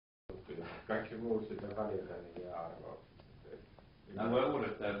kaikki muut sitä välillä niin jää arvoa. Mä luen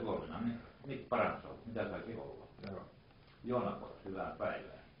uudestaan Suomena. Mit parantunut? Mitä saisi olla? Joo. Joona Poras, hyvää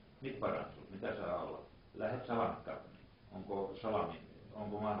päivää. Mit parantunut? Mitä saa olla? Lähet salamikkaapani.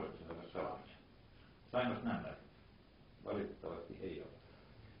 Onko mahdollista saada salamia? Sainos nämä? Valitettavasti ei ole.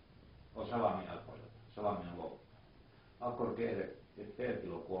 On salami alkoida. Salami on loppu. Alkoida kehdä, että per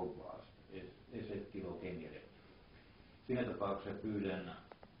kilo kolpaas. Ei kilo kengere. Siinä tapauksessa pyydän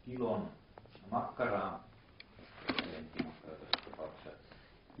kilon makkaraa.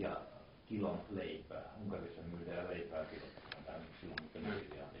 Ja kilon leipää. Unkarissa myydään leipää kilon. Tai silloin, mutta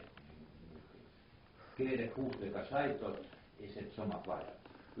nykyään keede kuusteka saitot, eset samat lajat.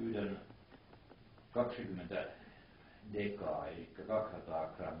 Pyydän 20 dekaa, eli 200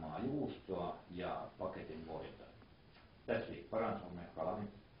 grammaa juustoa ja paketin voita. Tässä paransumme kalami.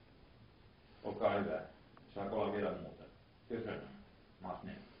 Olkaa hyvä. Saako olla vielä muuta? Kysyn.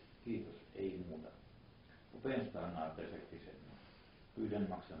 Masne. Kiitos. Ei muuta. Upenstaan naartesektisen. Pyydän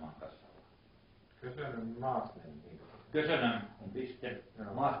maksamaan kassalla. Kysyn Maasnen. Kysyn on piste.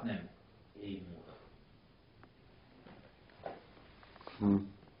 Maasnen ei muuta.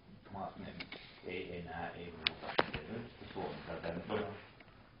 Maasnen ei enää, ei muuta.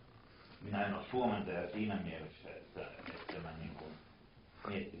 Minä en ole suomentaja siinä mielessä, että mä niin kuin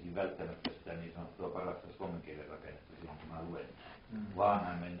miettisin välttämättä sitä niin sanottua parasta suomen kielen rakennetta silloin, kun mä luen.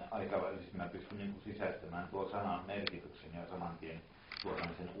 Vaan mä pystyn niin kuin sisäistämään tuo sanan merkityksen ja saman tien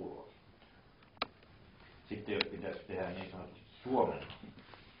tuotan sen ulos. Sitten jos pitäisi tehdä niin sanotusti suomen,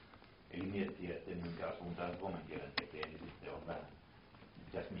 eli miettiä, että minkä suuntaan suomen kielen tekee, niin sitten on vähän,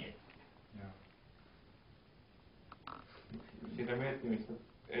 pitäisi miettiä. Joo. Sitä miettimistä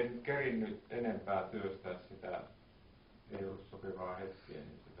en kerinnyt enempää työstää sitä, ei ollut sopivaa hetkeä,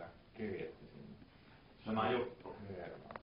 niin sitä kirjettä sinne. Sama juttu.